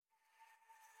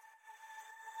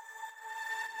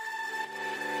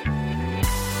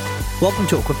Welcome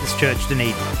to Equippers Church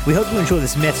Dunedin. We hope you enjoy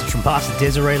this message from Pastor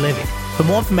Desiree Levy. For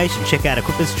more information, check out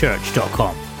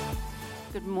equipperschurch.com.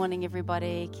 Good morning,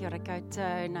 everybody. Kia ora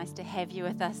koutou. Nice to have you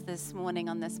with us this morning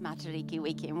on this Matariki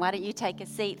weekend. Why don't you take a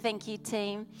seat? Thank you,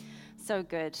 team. So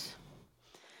good.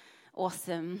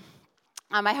 Awesome.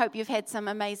 I hope you've had some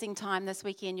amazing time this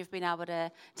weekend. You've been able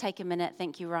to take a minute,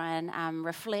 thank you, Ryan,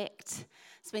 reflect,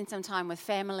 spend some time with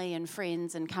family and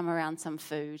friends, and come around some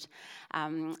food.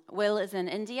 Will is in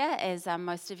India, as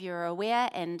most of you are aware,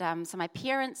 and so my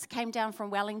parents came down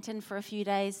from Wellington for a few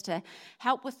days to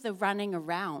help with the running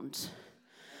around.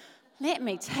 Let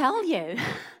me tell you,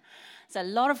 it's a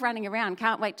lot of running around.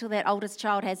 Can't wait till that oldest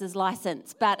child has his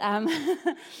license, but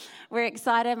we're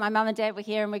excited. My mum and dad were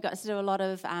here and we got to do a lot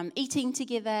of eating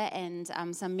together and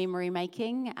some memory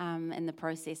making in the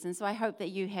process. And so I hope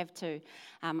that you have too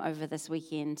over this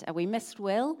weekend. We missed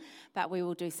Will, but we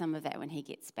will do some of that when he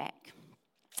gets back.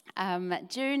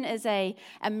 June is a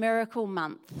miracle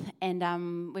month,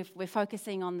 and we're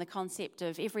focusing on the concept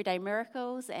of everyday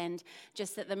miracles, and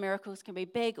just that the miracles can be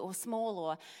big or small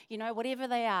or, whatever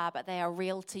they are, but they are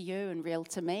real to you and real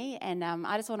to me. And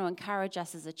I just want to encourage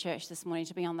us as a church this morning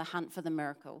to be on the hunt for the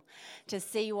miracle, to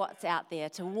see what's out there,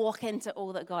 to walk into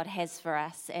all that God has for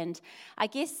us. And I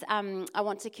guess I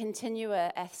want to continue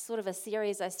a sort of a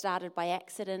series I started by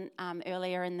accident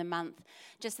earlier in the month,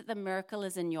 just that the miracle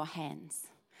is in your hands.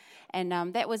 And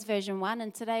that was version 1,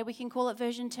 and today we can call it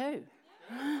version 2.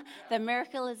 The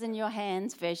miracle is in your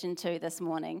hands, version 2 this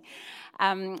morning.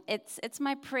 It's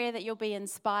my prayer that you'll be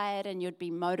inspired and you'd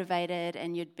be motivated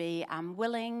and you'd be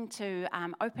willing to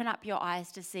open up your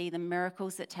eyes to see the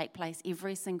miracles that take place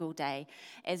every single day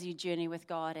as you journey with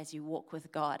God, as you walk with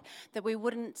God. That we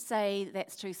wouldn't say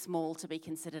that's too small to be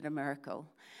considered a miracle,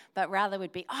 but rather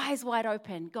would be eyes wide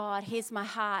open. God, here's my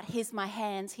heart, here's my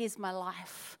hands, here's my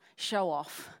life. Show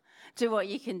off. Do what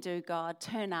you can do, God.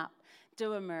 Turn up.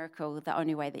 Do a miracle the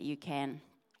only way that you can.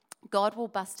 God will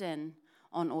bust in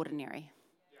on ordinary.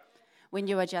 When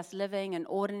you are just living an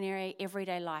ordinary,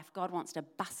 everyday life, God wants to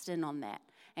bust in on that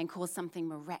and cause something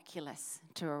miraculous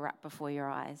to erupt before your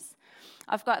eyes.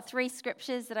 I've got 3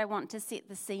 scriptures that I want to set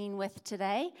the scene with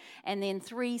today, and then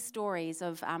 3 stories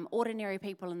of ordinary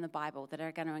people in the Bible that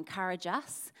are going to encourage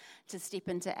us to step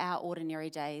into our ordinary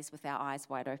days with our eyes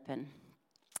wide open.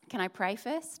 Can I pray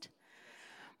first?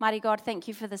 Mighty God, thank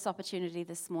you for this opportunity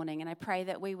this morning, and I pray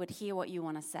that we would hear what you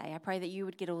want to say. I pray that you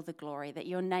would get all the glory, that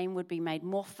your name would be made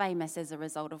more famous as a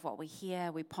result of what we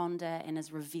hear, we ponder, and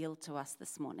is revealed to us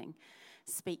this morning.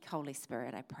 Speak, Holy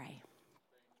Spirit, I pray.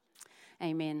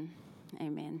 Amen.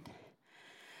 Amen.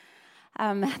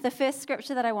 The first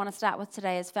scripture that I want to start with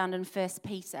today is found in 1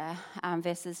 Peter,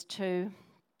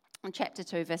 chapter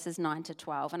 2, verses 9 to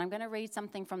 12. And I'm going to read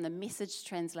something from the Message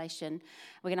translation.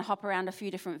 We're going to hop around a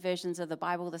few different versions of the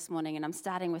Bible this morning, and I'm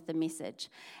starting with the Message.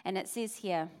 And it says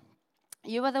here,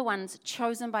 "You are the ones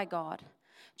chosen by God,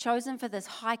 chosen for this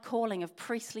high calling of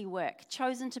priestly work,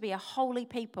 chosen to be a holy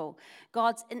people,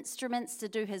 God's instruments to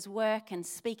do his work and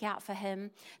speak out for him,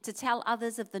 to tell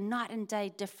others of the night and day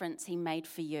difference he made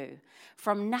for you.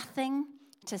 From nothing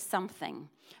to something,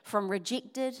 from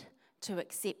rejected to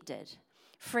accepted.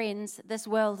 Friends, this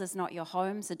world is not your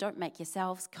home, so don't make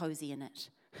yourselves cozy in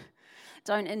it.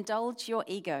 Don't indulge your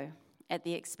ego at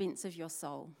the expense of your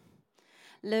soul.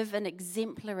 Live an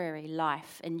exemplary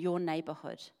life in your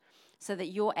neighborhood so that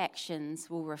your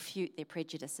actions will refute their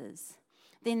prejudices.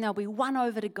 Then they'll be won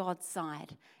over to God's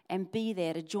side and be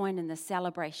there to join in the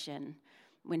celebration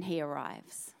when he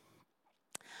arrives."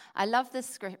 I love this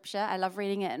scripture. I love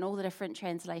reading it in all the different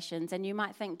translations. And you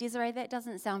might think, Desiree, that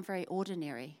doesn't sound very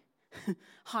ordinary.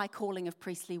 High calling of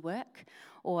priestly work,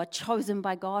 or chosen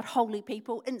by God, holy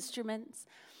people, instruments.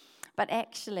 But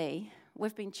actually,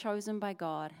 we've been chosen by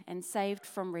God and saved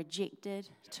from rejected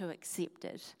to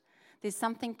accepted. There's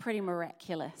something pretty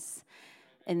miraculous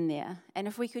in there. And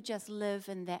if we could just live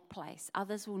in that place,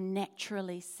 others will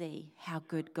naturally see how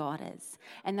good God is.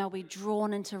 And they'll be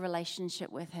drawn into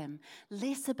relationship with him.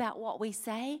 Less about what we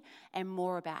say and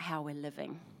more about how we're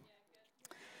living.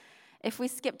 If we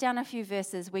skip down a few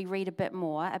verses, we read a bit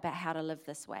more about how to live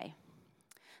this way.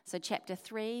 So chapter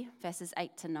 3, verses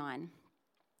 8 to 9.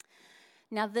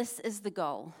 "Now this is the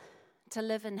goal, to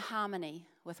live in harmony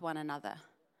with one another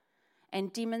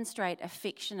and demonstrate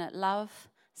affectionate love,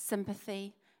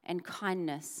 sympathy, and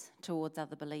kindness towards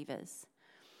other believers.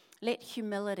 Let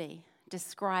humility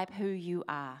describe who you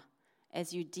are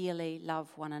as you dearly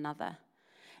love one another.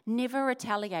 Never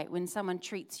retaliate when someone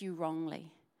treats you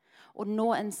wrongly, or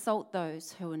nor insult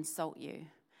those who insult you,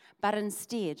 but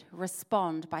instead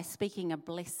respond by speaking a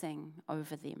blessing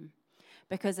over them,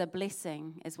 because a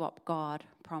blessing is what God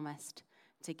promised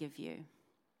to give you.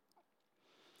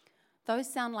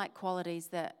 Those sound like qualities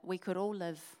that we could all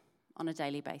live on a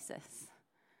daily basis.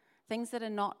 Things that are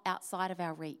not outside of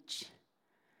our reach.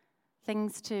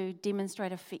 Things to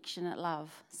demonstrate affectionate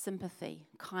love, sympathy,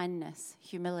 kindness,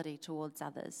 humility towards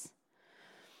others.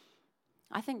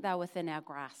 I think they're within our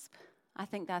grasp. I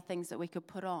think they're things that we could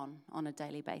put on a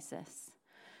daily basis.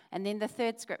 And then the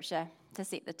third scripture to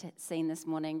set the scene this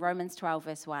morning, Romans 12,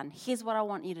 verse 1. Here's what I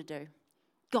want you to do.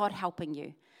 God helping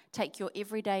you. Take your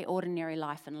everyday, ordinary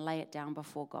life and lay it down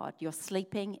before God. You're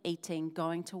sleeping, eating,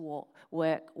 going to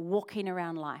work, walking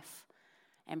around life,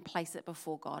 and place it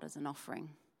before God as an offering.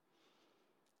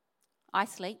 I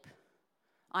sleep,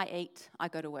 I eat, I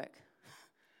go to work.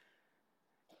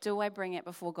 Do I bring it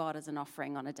before God as an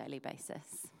offering on a daily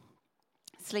basis?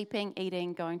 Sleeping,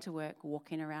 eating, going to work,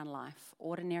 walking around life,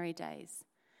 ordinary days.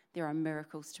 There are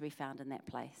miracles to be found in that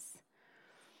place.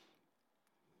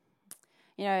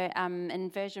 You know, in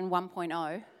version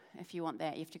 1.0, if you want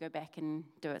that, you have to go back and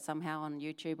do it somehow on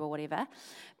YouTube or whatever.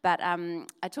 But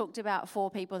I talked about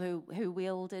 4 people who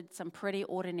wielded some pretty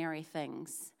ordinary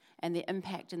things and the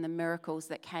impact and the miracles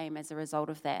that came as a result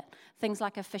of that. Things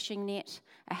like a fishing net,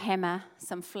 a hammer,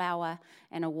 some flour,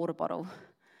 and a water bottle.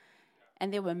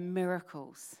 And there were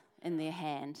miracles in their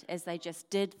hand as they just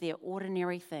did their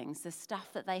ordinary things, the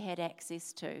stuff that they had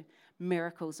access to.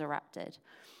 Miracles erupted.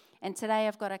 And today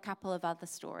I've got a couple of other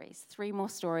stories, 3 more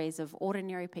stories of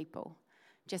ordinary people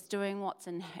just doing what's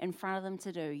in front of them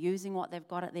to do, using what they've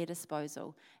got at their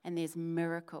disposal, and there's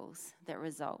miracles that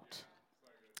result.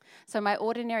 So my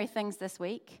ordinary things this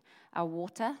week are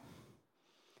water,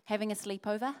 having a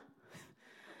sleepover,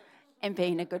 and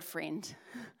being a good friend.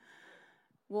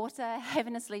 Water,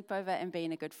 having a sleepover, and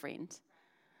being a good friend.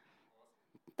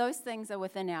 Those things are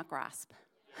within our grasp.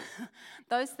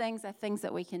 Those things are things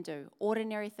that we can do,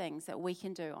 ordinary things that we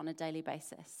can do on a daily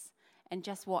basis. And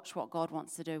just watch what God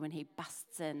wants to do when he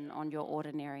busts in on your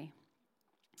ordinary.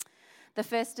 The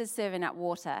first is serving up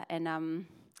water. And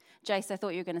Jace, I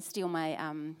thought you were going to steal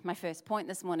my first point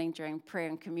this morning during prayer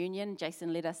and communion.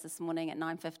 Jason led us this morning at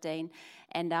 9:15,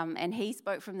 and he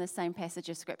spoke from the same passage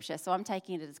of Scripture. So I'm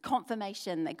taking it as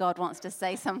confirmation that God wants to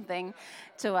say something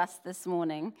to us this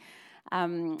morning.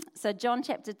 So John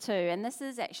chapter 2, and this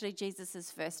is actually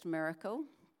Jesus' first miracle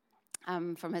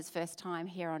from his first time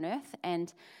here on earth.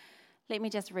 And let me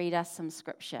just read us some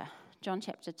Scripture. John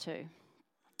chapter 2.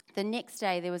 The next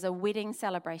day, there was a wedding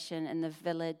celebration in the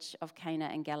village of Cana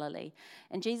in Galilee,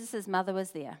 and Jesus' mother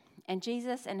was there. And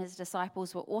Jesus and his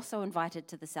disciples were also invited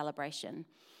to the celebration.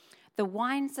 The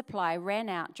wine supply ran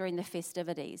out during the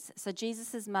festivities, so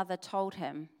Jesus' mother told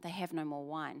him, "They have no more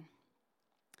wine."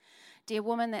 "Dear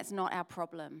woman, that's not our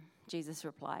problem," Jesus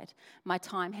replied. "My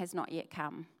time has not yet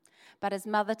come." But his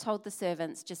mother told the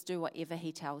servants, "Just do whatever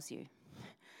he tells you."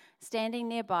 Standing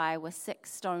nearby were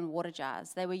 6 stone water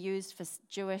jars. They were used for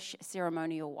Jewish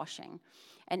ceremonial washing,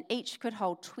 and each could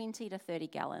hold 20 to 30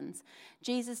 gallons.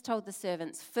 Jesus told the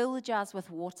servants, "Fill the jars with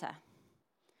water."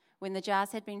 When the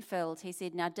jars had been filled, he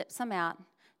said, "Now dip some out,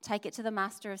 take it to the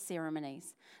master of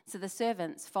ceremonies." So the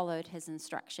servants followed his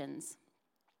instructions.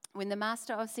 When the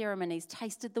master of ceremonies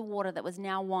tasted the water that was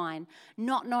now wine,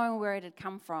 not knowing where it had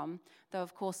come from, though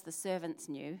of course the servants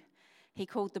knew, he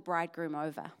called the bridegroom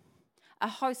over. "A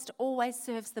host always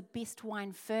serves the best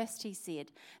wine first," he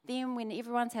said. "Then when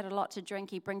everyone's had a lot to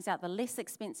drink, he brings out the less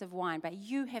expensive wine, but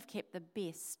you have kept the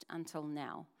best until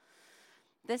now."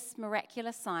 This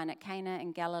miraculous sign at Cana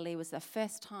in Galilee was the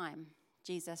first time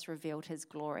Jesus revealed his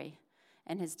glory,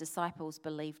 and his disciples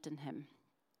believed in him.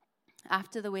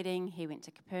 After the wedding, he went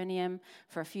to Capernaum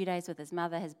for a few days with his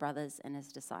mother, his brothers, and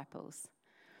his disciples.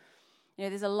 You know,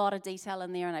 there's a lot of detail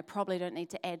in there, and I probably don't need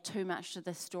to add too much to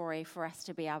this story for us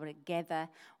to be able to gather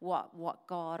what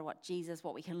God, what Jesus,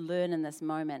 what we can learn in this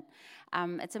moment.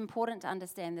 It's important to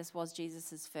understand this was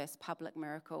Jesus' first public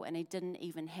miracle, and he didn't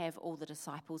even have all the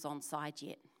disciples on side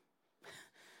yet.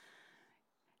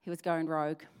 He was going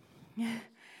rogue.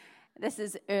 This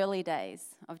is early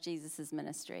days of Jesus'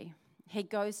 ministry. He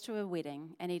goes to a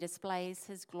wedding, and he displays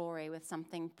his glory with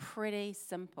something pretty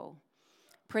simple.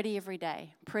 Pretty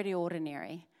everyday, pretty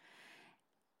ordinary.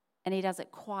 And he does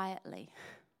it quietly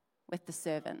with the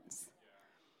servants.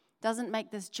 Doesn't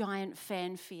make this giant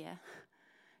fanfare.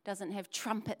 Doesn't have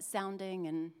trumpets sounding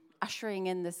and ushering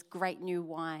in this great new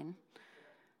wine.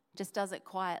 Just does it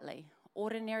quietly.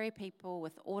 Ordinary people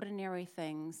with ordinary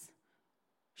things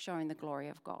showing the glory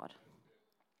of God.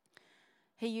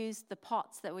 He used the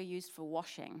pots that were used for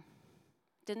washing.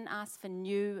 Didn't ask for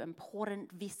new,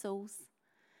 important vessels.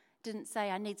 Didn't say,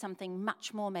 "I need something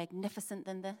much more magnificent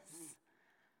than this."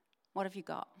 What have you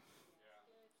got?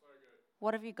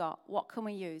 What have you got? What can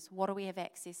we use? What do we have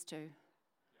access to?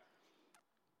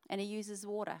 And he uses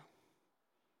water,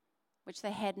 which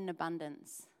they had in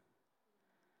abundance.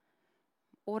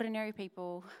 Ordinary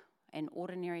people and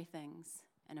ordinary things,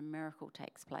 and a miracle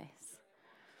takes place.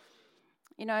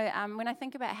 You know, when I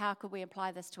think about how could we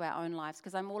apply this to our own lives,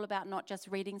 because I'm all about not just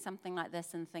reading something like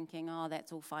this and thinking, oh,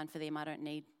 that's all fine for them, I don't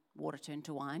need water turned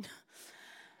to wine.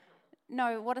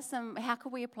 No, how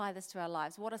could we apply this to our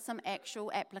lives? What are some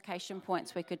actual application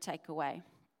points we could take away?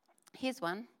 Here's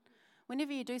one.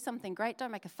 Whenever you do something great,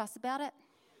 don't make a fuss about it.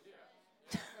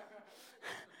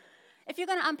 If you're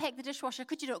going to unpack the dishwasher,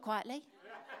 could you do it quietly?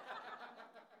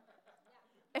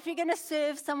 If you're going to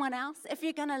serve someone else, if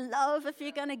you're going to love, if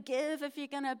you're going to give, if you're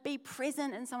going to be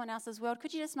present in someone else's world,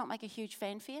 could you just not make a huge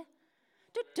fanfare?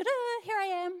 Here I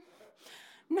am.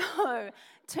 No,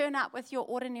 turn up with your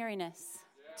ordinariness.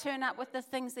 Turn up with the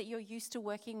things that you're used to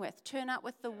working with. Turn up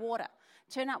with the water.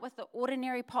 Turn up with the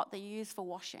ordinary pot that you use for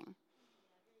washing.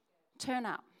 Turn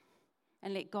up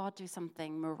and let God do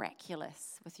something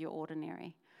miraculous with your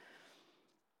ordinary.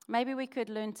 Maybe we could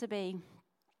learn to be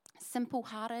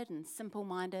simple-hearted and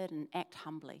simple-minded and act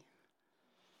humbly.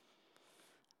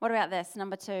 What about this?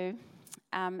 Number 2,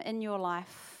 in your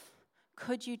life,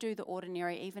 could you do the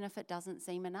ordinary even if it doesn't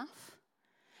seem enough?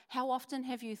 How often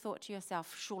have you thought to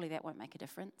yourself, surely that won't make a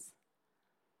difference?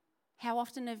 How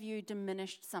often have you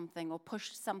diminished something or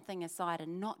pushed something aside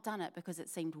and not done it because it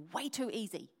seemed way too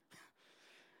easy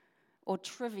or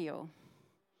trivial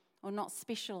or not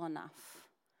special enough,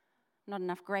 not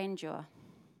enough grandeur?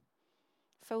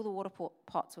 Fill the water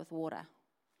pots with water.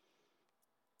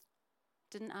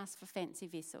 Didn't ask for fancy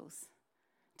vessels.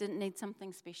 Didn't need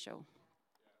something special.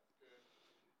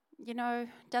 You know,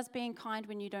 does being kind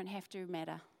when you don't have to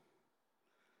matter?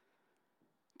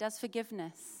 Does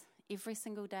forgiveness every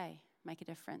single day make a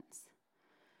difference?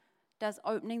 Does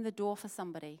opening the door for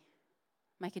somebody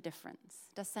make a difference?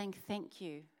 Does saying thank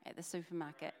you at the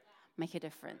supermarket make a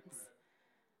difference?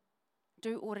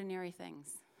 Do ordinary things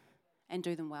and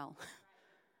do them well.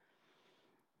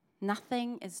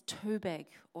 Nothing is too big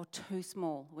or too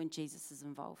small when Jesus is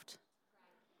involved.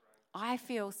 I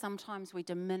feel sometimes we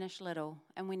diminish little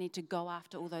and we need to go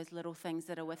after all those little things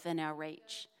that are within our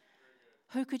reach.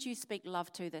 Who could you speak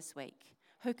love to this week?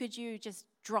 Who could you just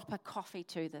drop a coffee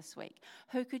to this week?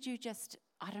 Who could you just,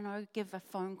 give a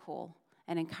phone call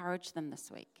and encourage them this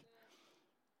week?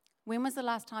 When was the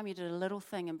last time you did a little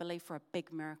thing and believed for a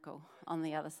big miracle on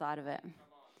the other side of it?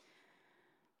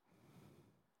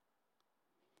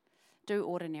 Do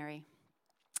ordinary.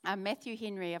 Matthew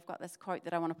Henry, I've got this quote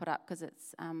that I want to put up because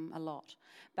it's a lot.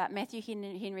 But Matthew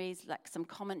Henry's like some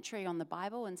commentary on the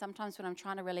Bible, and sometimes when I'm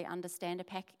trying to really understand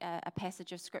a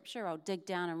passage of Scripture, I'll dig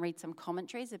down and read some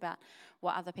commentaries about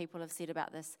what other people have said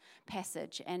about this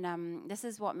passage. And this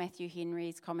is what Matthew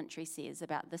Henry's commentary says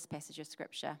about this passage of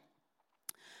Scripture.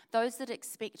 Those that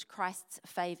expect Christ's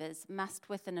favours must,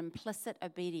 with an implicit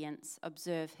obedience,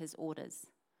 observe his orders.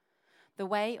 The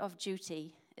way of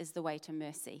duty is the way to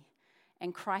mercy,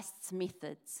 and Christ's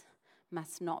methods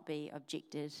must not be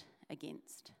objected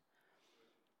against.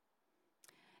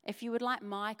 If you would like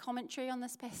my commentary on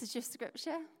this passage of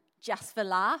Scripture, just for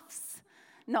laughs,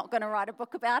 not going to write a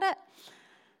book about it,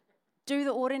 do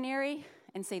the ordinary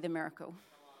and see the miracle.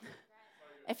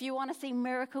 If you want to see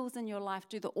miracles in your life,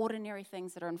 do the ordinary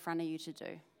things that are in front of you to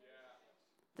do.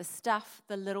 The stuff,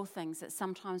 the little things that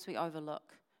sometimes we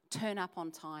overlook. Turn up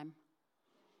on time.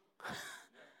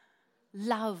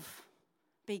 Love.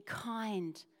 Be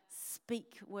kind.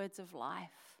 Speak words of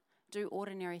life. Do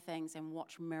ordinary things and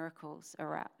watch miracles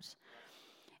erupt.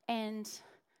 And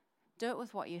do it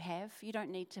with what you have. You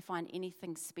don't need to find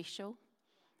anything special.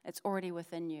 It's already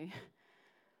within you.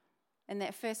 In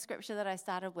that first scripture that I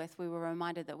started with, we were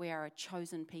reminded that we are a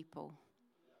chosen people,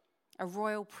 a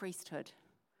royal priesthood,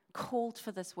 called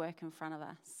for this work in front of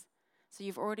us. So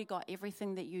you've already got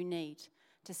everything that you need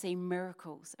to see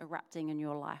miracles erupting in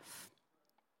your life.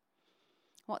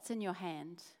 What's in your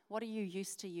hand? What are you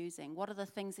used to using? What are the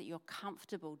things that you're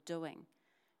comfortable doing?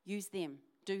 Use them.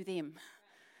 Do them.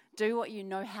 Do what you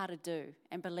know how to do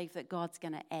and believe that God's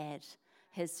going to add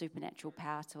his supernatural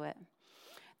power to it.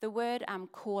 The word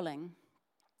calling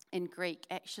in Greek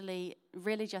actually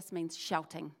really just means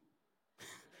shouting.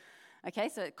 Okay,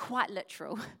 so quite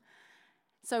literal.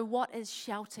 So what is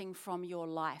shouting from your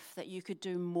life that you could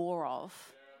do more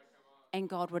of and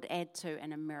God would add to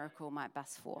and a miracle might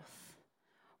bust forth?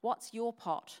 What's your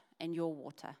pot and your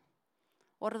water?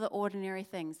 What are the ordinary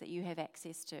things that you have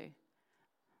access to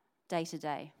day to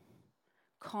day?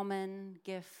 Common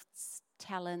gifts,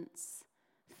 talents,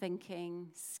 thinking,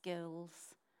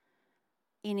 skills,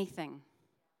 anything.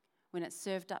 when it's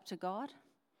served up to God,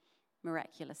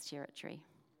 miraculous territory.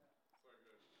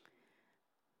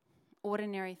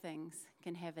 Ordinary things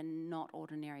can have a not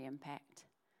ordinary impact.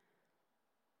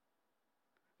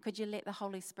 Could you let the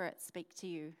Holy Spirit speak to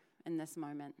you in this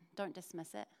moment? Don't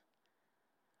dismiss it.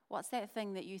 What's that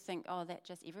thing that you think, oh, that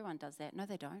just everyone does that? No,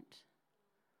 they don't.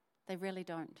 They really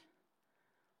don't.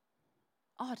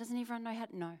 Oh, doesn't everyone know how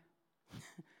to? No.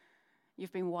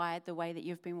 You've been wired the way that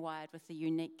you've been wired, with the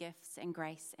unique gifts and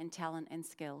grace and talent and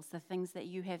skills, the things that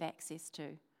you have access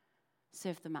to.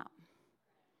 Serve them up.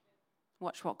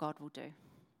 Watch what God will do.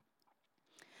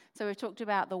 So we've talked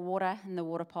about the water and the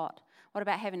water pot. What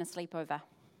about having a sleepover?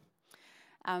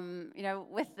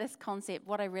 With this concept,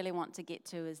 what I really want to get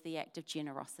to is the act of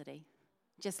generosity.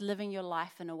 Just living your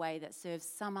life in a way that serves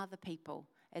some other people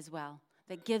as well,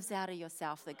 that gives out of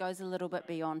yourself, that goes a little bit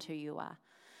beyond who you are.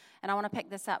 And I want to pick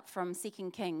this up from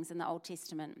 2 Kings in the Old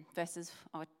Testament,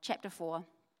 chapter 4,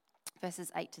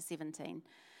 verses 8 to 17.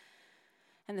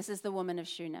 And this is the woman of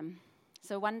Shunem.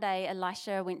 So one day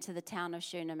Elisha went to the town of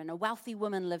Shunem, and a wealthy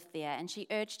woman lived there, and she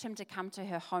urged him to come to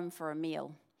her home for a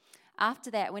meal.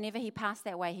 After that, whenever he passed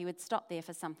that way, he would stop there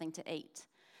for something to eat.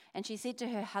 And she said to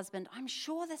her husband, I'm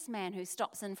sure this man who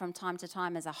stops in from time to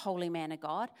time is a holy man of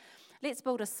God. Let's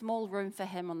build a small room for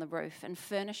him on the roof and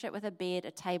furnish it with a bed,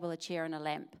 a table, a chair, and a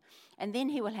lamp. And then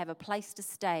he will have a place to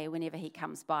stay whenever he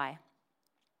comes by.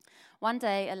 One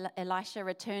day, Elisha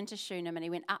returned to Shunem, and he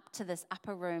went up to this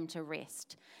upper room to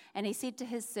rest. And he said to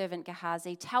his servant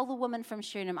Gehazi, tell the woman from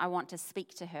Shunem I want to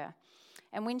speak to her.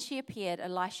 And when she appeared,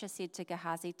 Elisha said to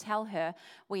Gehazi, tell her,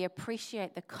 we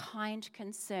appreciate the kind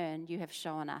concern you have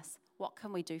shown us. What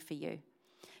can we do for you?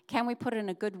 Can we put in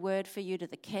a good word for you to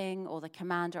the king or the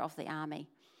commander of the army?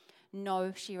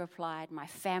 No, she replied, my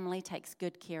family takes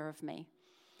good care of me.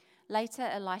 Later,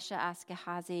 Elisha asked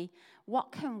Gehazi,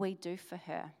 what can we do for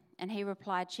her? And he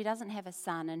replied, she doesn't have a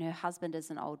son and her husband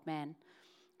is an old man.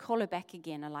 Call her back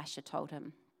again, Elisha told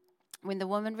him. When the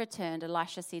woman returned,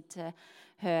 Elisha said to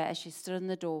her as she stood in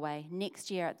the doorway,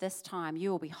 next year at this time you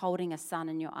will be holding a son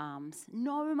in your arms.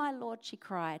 No, my lord, she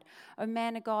cried. Oh,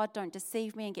 man of God, don't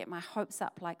deceive me and get my hopes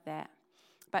up like that.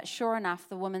 But sure enough,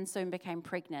 the woman soon became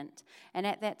pregnant, and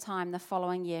at that time the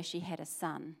following year she had a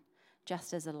son,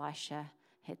 just as Elisha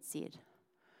had said.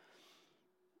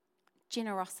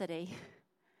 Generosity.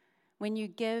 When you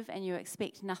give and you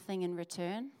expect nothing in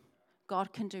return,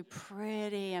 God can do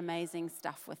pretty amazing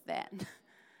stuff with that.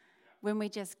 When we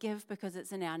just give because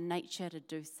it's in our nature to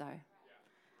do so,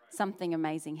 something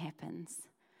amazing happens.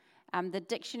 The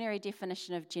dictionary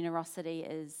definition of generosity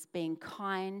is being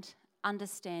kind,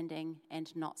 understanding,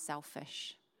 and not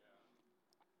selfish.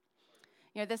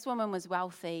 This woman was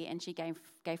wealthy and she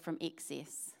gave from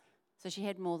excess. So she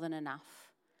had more than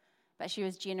enough. But she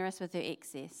was generous with her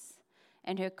excess.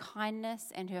 And her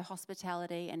kindness and her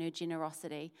hospitality and her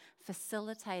generosity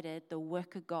facilitated the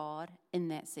work of God in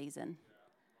that season.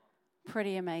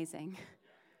 Pretty amazing.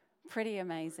 Pretty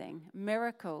amazing.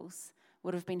 Miracles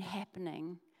would have been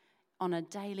happening on a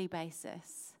daily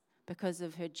basis because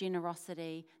of her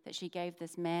generosity, that she gave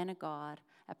this man of God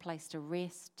a place to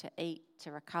rest, to eat,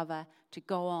 to recover, to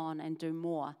go on and do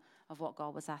more of what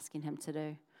God was asking him to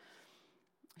do.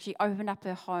 She opened up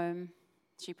her home.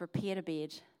 She prepared a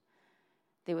bed.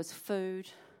 There was food,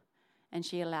 and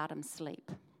she allowed him sleep.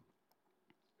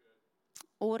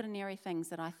 Ordinary things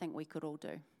that I think we could all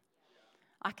do.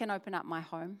 I can open up my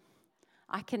home.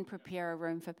 I can prepare a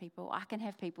room for people. I can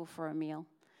have people for a meal.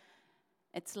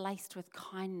 It's laced with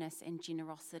kindness and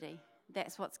generosity.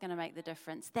 That's what's going to make the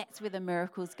difference. That's where the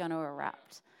miracle's going to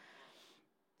erupt.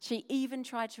 She even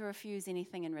tried to refuse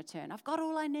anything in return. I've got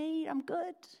all I need. I'm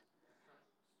good.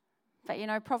 But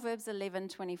Proverbs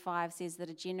 11:25 says that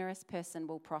a generous person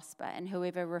will prosper, and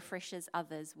whoever refreshes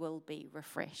others will be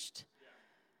refreshed.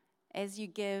 As you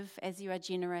give, as you are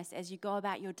generous, as you go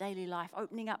about your daily life,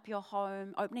 opening up your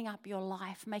home, opening up your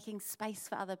life, making space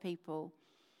for other people,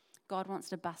 God wants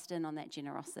to bust in on that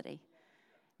generosity.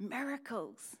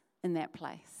 Miracles in that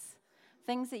place.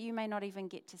 Things that you may not even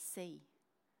get to see.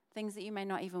 Things that you may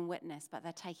not even witness, but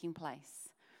they're taking place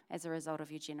as a result of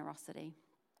your generosity.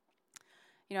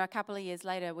 A couple of years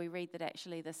later, we read that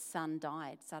actually the son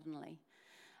died suddenly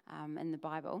in the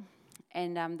Bible.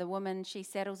 And the woman, she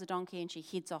saddles a donkey and she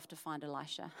heads off to find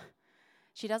Elisha.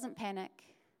 She doesn't panic.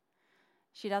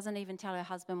 She doesn't even tell her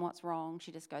husband what's wrong.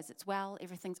 She just goes, it's well,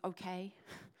 everything's okay.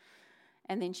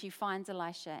 And then she finds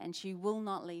Elisha, and she will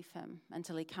not leave him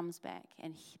until he comes back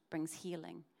and brings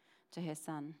healing to her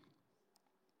son.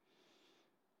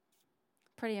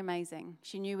 Pretty amazing.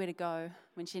 She knew where to go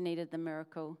when she needed the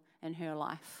miracle in her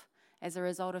life, As a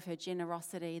result of her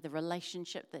generosity, the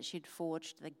relationship that she'd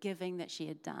forged, the giving that she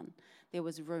had done, there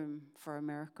was room for a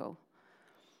miracle.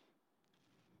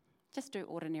 Just do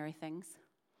ordinary things.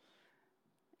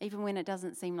 Even when it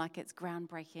doesn't seem like it's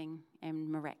groundbreaking and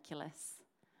miraculous.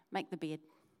 Make the bed.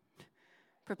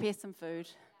 Prepare some food.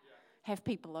 Have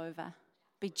people over.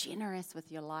 Be generous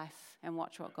with your life and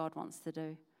watch what God wants to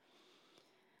do.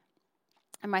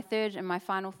 And my third and my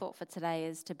final thought for today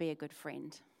is to be a good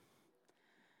friend.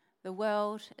 The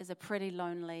world is a pretty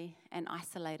lonely and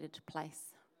isolated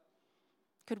place.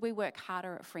 Could we work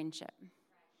harder at friendship?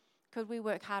 Could we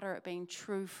work harder at being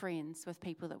true friends with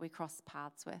people that we cross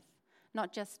paths with?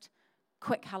 Not just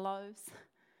quick hellos,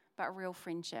 but real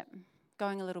friendship,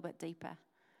 going a little bit deeper.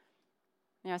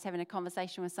 I was having a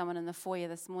conversation with someone in the foyer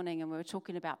this morning, and we were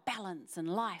talking about balance and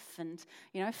life and,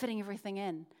 fitting everything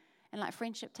in. And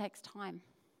friendship takes time.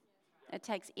 It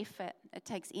takes effort. It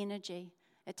takes energy.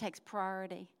 It takes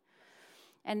priority.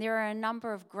 And there are a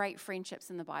number of great friendships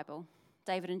in the Bible.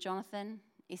 David and Jonathan,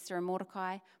 Esther and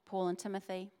Mordecai, Paul and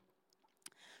Timothy.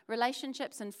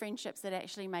 Relationships and friendships that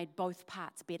actually made both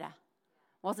parts better.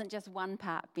 Wasn't just one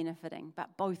part benefiting,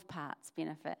 but both parts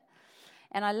benefit.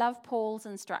 And I love Paul's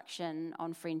instruction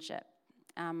on friendship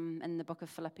in the book of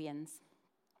Philippians.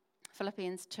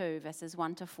 Philippians 2, verses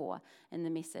 1-4 in the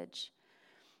Message.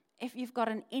 If you've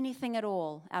gotten anything at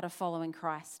all out of following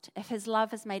Christ, if his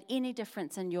love has made any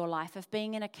difference in your life, if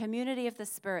being in a community of the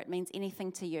Spirit means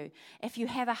anything to you, if you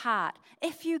have a heart,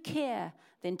 if you care,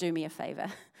 then do me a favor.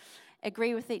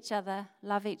 Agree with each other,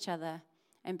 love each other,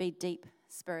 and be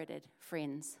deep-spirited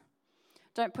friends.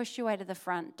 Don't push your way to the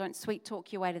front. Don't sweet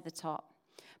talk your way to the top.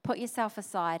 Put yourself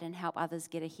aside and help others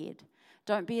get ahead.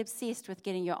 Don't be obsessed with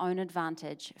getting your own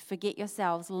advantage. Forget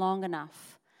yourselves long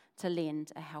enough to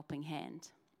lend a helping hand.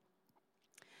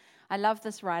 I love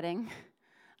this writing.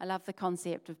 I love the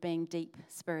concept of being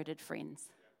deep-spirited friends.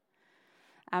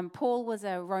 Paul was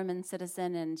a Roman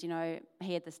citizen, and,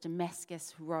 he had this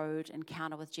Damascus Road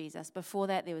encounter with Jesus. Before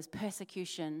that, there was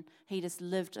persecution. He just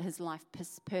lived his life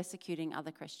persecuting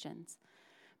other Christians.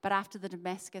 But after the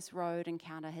Damascus Road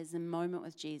encounter, his moment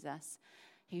with Jesus,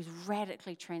 he was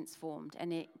radically transformed,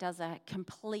 and it does a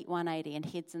complete 180 and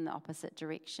heads in the opposite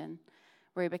direction,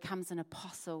 where he becomes an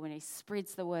apostle when he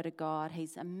spreads the word of God.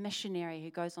 He's a missionary who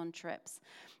goes on trips.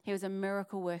 He was a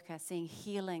miracle worker, seeing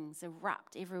healings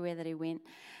erupt everywhere that he went.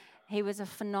 He was a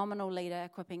phenomenal leader,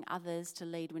 equipping others to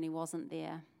lead when he wasn't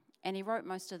there. And he wrote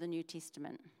most of the New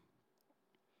Testament.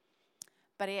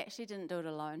 But he actually didn't do it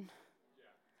alone.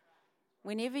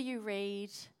 Whenever you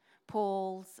read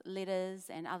Paul's letters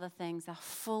and other things, they're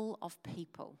full of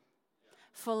people,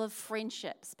 full of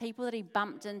friendships, people that he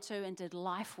bumped into and did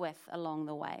life with along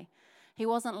the way. He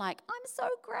wasn't like, I'm so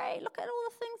great, look at all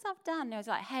the things I've done. He was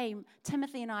like, hey,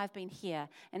 Timothy and I have been here,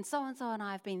 and so and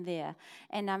I have been there.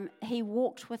 And he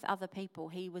walked with other people.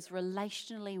 He was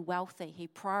relationally wealthy. He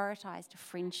prioritized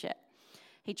friendship.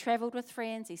 He traveled with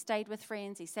friends. He stayed with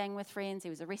friends. He sang with friends. He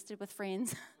was arrested with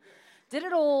friends. Did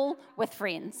it all with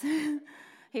friends.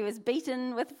 He was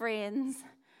beaten with friends.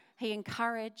 He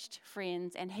encouraged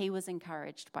friends, and he was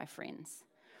encouraged by friends.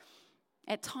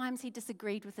 At times he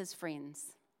disagreed with his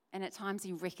friends, and at times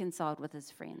he reconciled with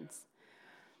his friends.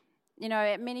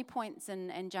 At many points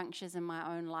and junctures in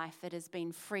my own life, it has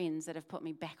been friends that have put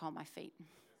me back on my feet.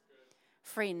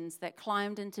 Friends that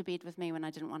climbed into bed with me when I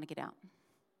didn't want to get out.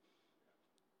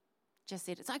 Just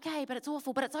said, it's okay, but it's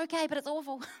awful, but it's okay, but it's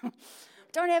awful.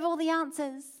 Don't have all the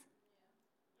answers.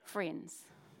 Friends.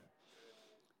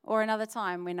 Or another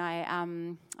time when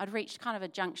I'd reached kind of a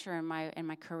juncture in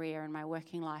my career and my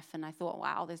working life, and I thought,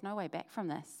 wow, there's no way back from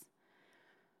this.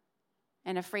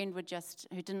 And a friend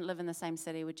who didn't live in the same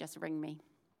city, would just ring me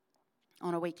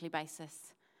on a weekly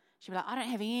basis. She'd be like, I don't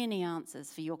have any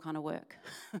answers for your kind of work,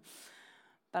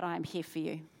 but I'm here for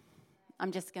you.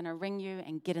 I'm just going to ring you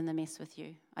and get in the mess with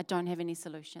you. I don't have any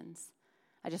solutions.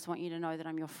 I just want you to know that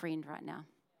I'm your friend right now.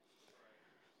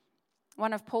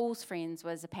 One of Paul's friends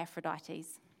was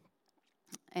Epaphroditus.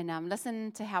 And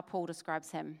listen to how Paul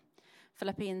describes him.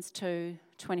 Philippians 2,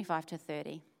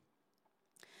 25-30.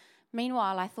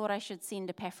 Meanwhile, I thought I should send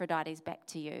Epaphroditus back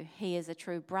to you. He is a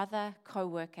true brother,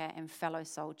 co-worker, and fellow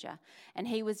soldier, and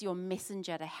he was your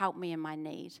messenger to help me in my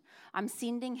need. I'm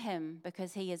sending him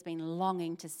because he has been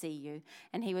longing to see you,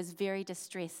 and he was very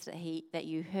distressed that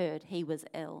you heard he was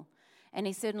ill. And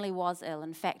he certainly was ill.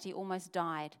 In fact, he almost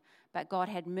died, but God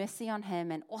had mercy on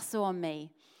him and also on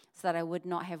me, so that I would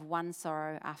not have one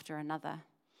sorrow after another.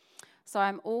 So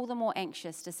I'm all the more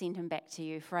anxious to send him back to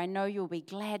you, for I know you'll be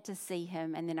glad to see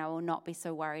him, and then I will not be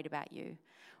so worried about you.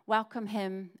 Welcome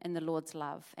him in the Lord's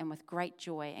love and with great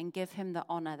joy, and give him the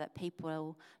honor that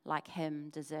people like him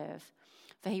deserve.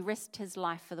 For he risked his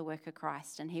life for the work of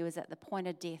Christ, and he was at the point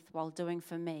of death while doing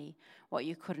for me what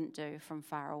you couldn't do from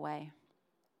far away.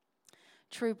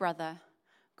 True brother,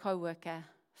 co-worker,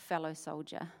 fellow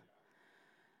soldier.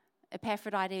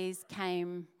 Epaphroditus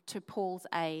came to Paul's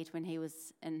aid when he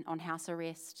was on house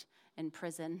arrest in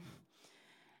prison,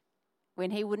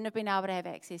 when he wouldn't have been able to have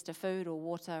access to food or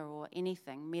water or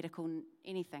anything, medical,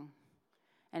 anything.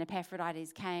 And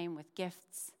Epaphroditus came with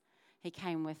gifts. He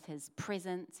came with his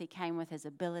presence. He came with his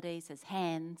abilities, his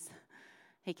hands.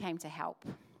 He came to help.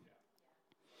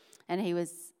 And he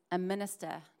was a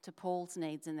minister to Paul's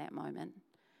needs in that moment.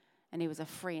 And he was a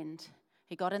friend.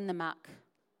 He got in the muck.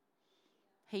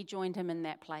 He joined him in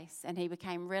that place. And he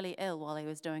became really ill while he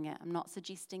was doing it. I'm not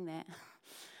suggesting that.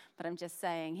 But I'm just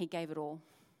saying he gave it all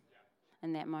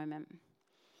in that moment.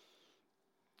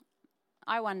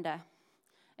 I wonder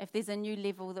if there's a new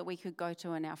level that we could go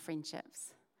to in our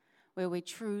friendships, where we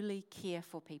truly care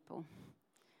for people,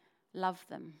 love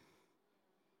them,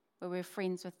 where we're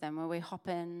friends with them, where we hop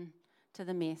in to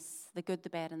the mess, the good, the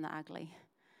bad, and the ugly,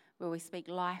 where we speak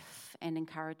life and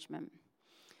encouragement.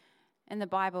 In the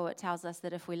Bible, it tells us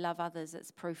that if we love others,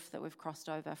 it's proof that we've crossed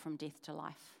over from death to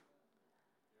life.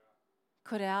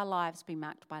 Could our lives be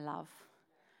marked by love?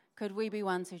 Could we be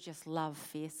ones who just love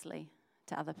fiercely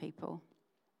to other people?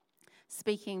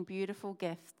 Speaking beautiful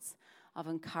gifts of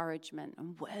encouragement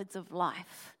and words of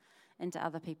life into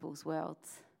other people's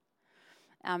worlds.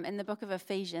 In the book of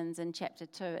Ephesians, in chapter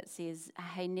 2, it says,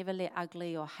 "Hey, never let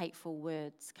ugly or hateful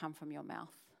words come from your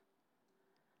mouth,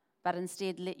 but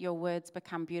instead let your words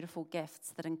become beautiful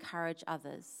gifts that encourage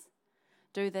others.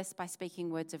 Do this by speaking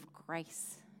words of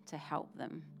grace to help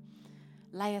them.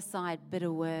 Lay aside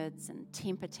bitter words and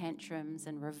temper tantrums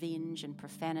and revenge and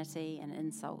profanity and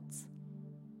insults,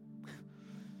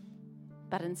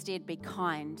 but instead be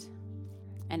kind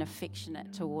and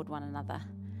affectionate toward one another.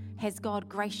 Has God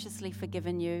graciously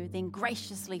forgiven you? Then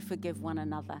graciously forgive one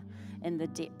another in the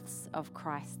depths of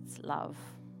Christ's love."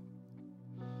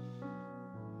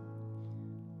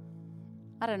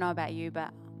 I don't know about you,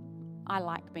 but I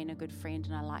like being a good friend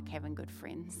and I like having good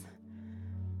friends.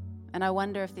 And I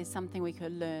wonder if there's something we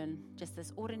could learn, just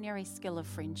this ordinary skill of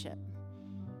friendship,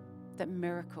 that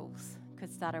miracles could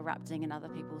start erupting in other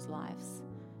people's lives.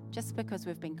 Just because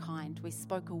we've been kind, we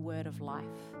spoke a word of life.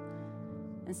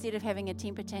 Instead of having a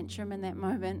temper tantrum in that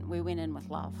moment, we went in with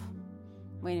love.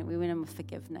 We went in with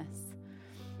forgiveness.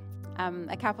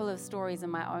 A couple of stories in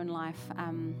my own life.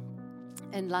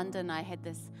 In London, I had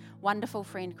this wonderful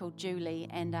friend called Julie,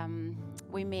 and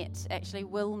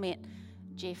Will met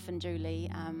Jeff and Julie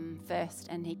first,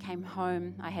 and he came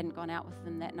home. I hadn't gone out with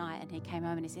them that night, and he came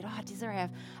home and he said, "Oh, Desiree,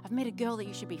 I've met a girl that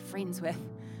you should be friends with."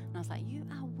 And I was like, "You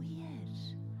are weird."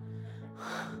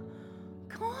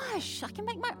 Gosh, I can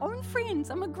make my own friends.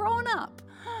 I'm a grown-up.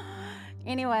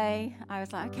 Anyway, I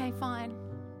was like, "Okay, fine,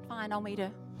 I'll meet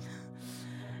her."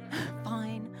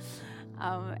 Fine.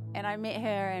 And I met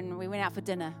her, and we went out for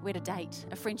dinner. We had a date,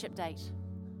 a friendship date.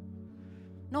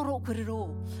 Not awkward at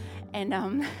all.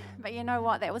 And but you know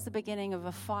what? That was the beginning of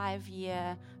a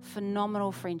 5-year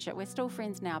phenomenal friendship. We're still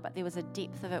friends now, but there was a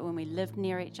depth of it when we lived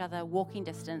near each other, walking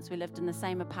distance. We lived in the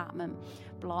same apartment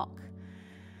block.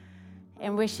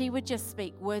 And where she would just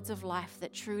speak words of life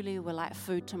that truly were like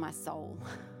food to my soul.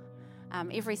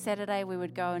 Every Saturday we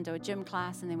would go and do a gym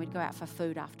class, and then we'd go out for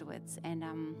food afterwards. And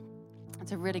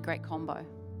it's a really great combo,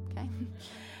 okay?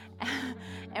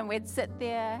 And we'd sit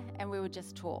there and we would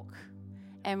just talk.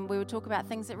 And we would talk about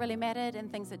things that really mattered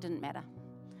and things that didn't matter.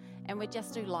 And we'd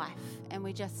just do life. And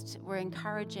we just were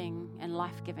encouraging and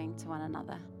life-giving to one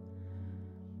another.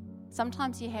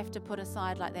 Sometimes you have to put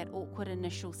aside like that awkward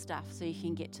initial stuff so you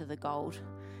can get to the gold.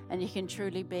 And you can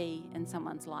truly be in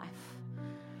someone's life.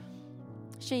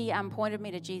 She pointed me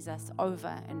to Jesus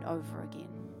over and over again.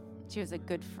 She was a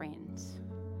good friend.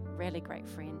 Really great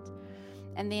friend.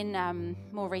 And then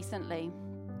more recently,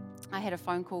 I had a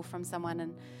phone call from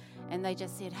someone, and they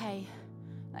just said, "Hey,"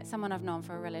 like someone I've known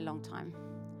for a really long time,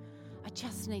 "I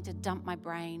just need to dump my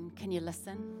brain. Can you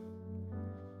listen?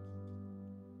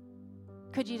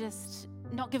 Could you just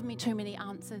not give me too many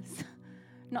answers,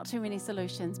 not too many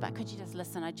solutions, but could you just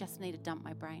listen? I just need to dump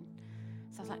my brain."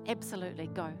 So I was like, "Absolutely,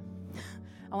 go."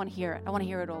 I want to hear it. I want to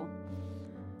hear it all.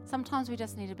 Sometimes we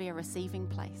just need to be a receiving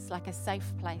place, like a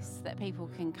safe place that people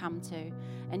can come to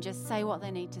and just say what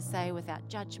they need to say without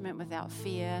judgment, without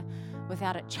fear,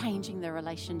 without it changing the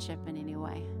relationship in any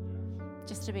way.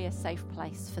 Just to be a safe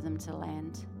place for them to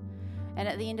land. And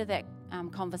at the end of that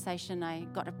conversation, I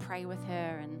got to pray with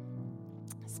her, and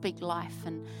speak life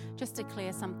and just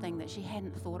declare something that she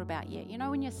hadn't thought about yet. You know,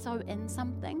 when you're so in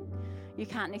something, you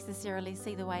can't necessarily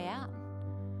see the way out.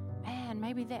 Man,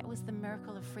 maybe that was the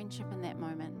miracle of friendship in that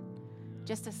moment.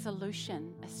 Just a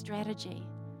solution, a strategy,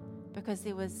 because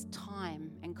there was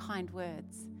time and kind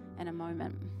words in a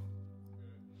moment.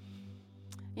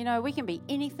 You know, we can be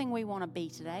anything we want to be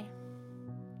today.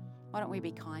 Why don't we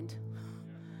be kind?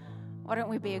 Why don't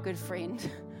we be a good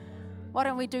friend? Why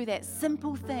don't we do that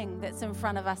simple thing that's in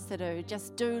front of us to do?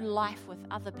 Just do life with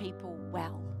other people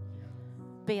well.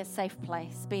 Be a safe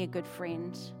place, be a good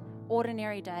friend.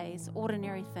 Ordinary days,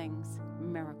 ordinary things,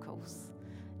 miracles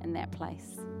in that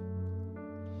place.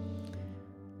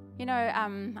 You know,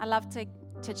 I love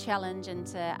to challenge and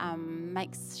to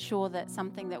make sure that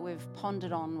something that we've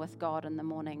pondered on with God in the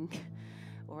morning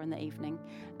or in the evening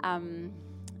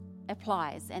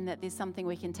applies, and that there's something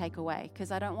we can take away.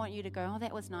 Because I don't want you to go, oh,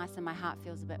 that was nice, and my heart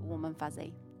feels a bit warm and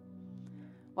fuzzy.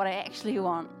 What I actually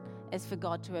want is for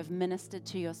God to have ministered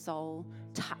to your soul,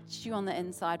 touched you on the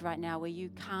inside right now, where you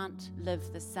can't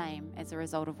live the same as a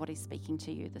result of what He's speaking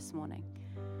to you this morning.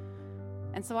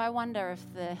 And so I wonder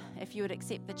if you would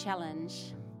accept the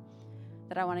challenge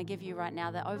that I want to give you right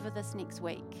now, that over this next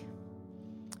week,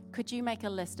 could you make a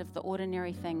list of the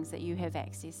ordinary things that you have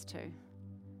access to?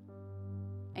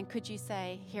 And could you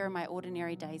say, here are my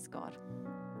ordinary days, God.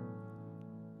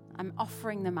 I'm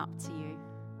offering them up to you.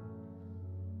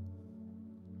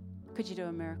 Could you do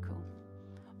a miracle?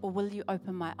 Or will you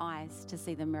open my eyes to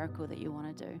see the miracle that you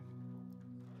want to do?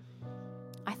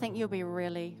 I think you'll be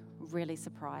really, really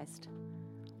surprised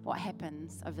what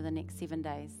happens over the next 7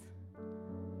 days.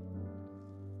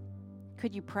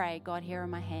 Could you pray, God, here are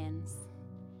my hands.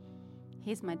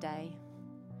 Here's my day.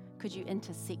 Could you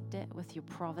intersect it with your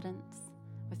providence,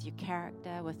 with your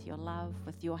character, with your love,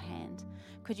 with your hand?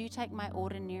 Could you take my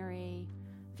ordinary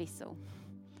vessel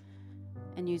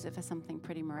and use it for something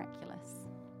pretty miraculous?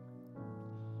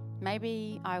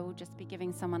 Maybe I will just be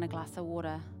giving someone a glass of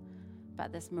water,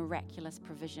 but this miraculous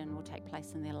provision will take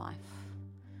place in their life.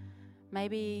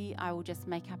 Maybe I will just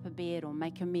make up a bed or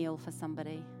make a meal for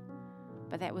somebody,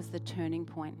 but that was the turning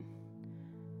point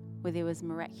where there was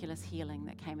miraculous healing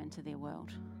that came into their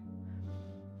world.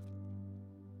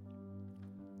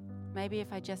 Maybe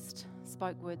if I just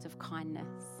spoke words of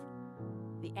kindness,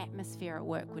 the atmosphere at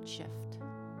work would shift,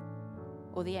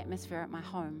 or the atmosphere at my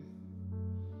home,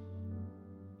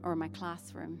 or in my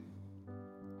classroom.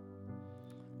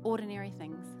 Ordinary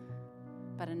things,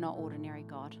 but a not ordinary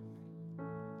God.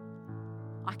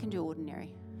 I can do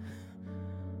ordinary.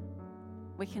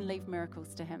 We can leave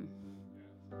miracles to Him.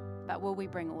 But will we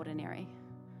bring ordinary?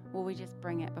 Will we just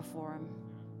bring it before Him?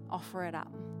 Offer it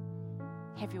up.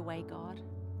 Have your way, God.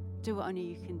 Do what only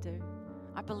you can do.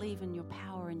 I believe in your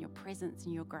power and your presence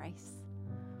and your grace.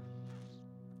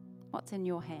 What's in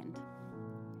your hand?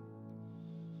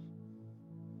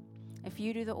 If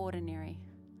you do the ordinary,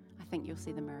 I think you'll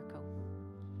see the miracle.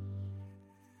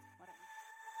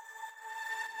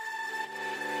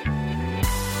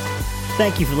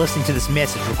 Thank you for listening to this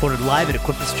message recorded live at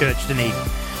Equippers Church, Dunedin.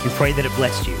 We pray that it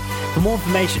blessed you. For more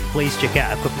information, please check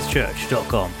out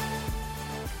equipperschurch.com.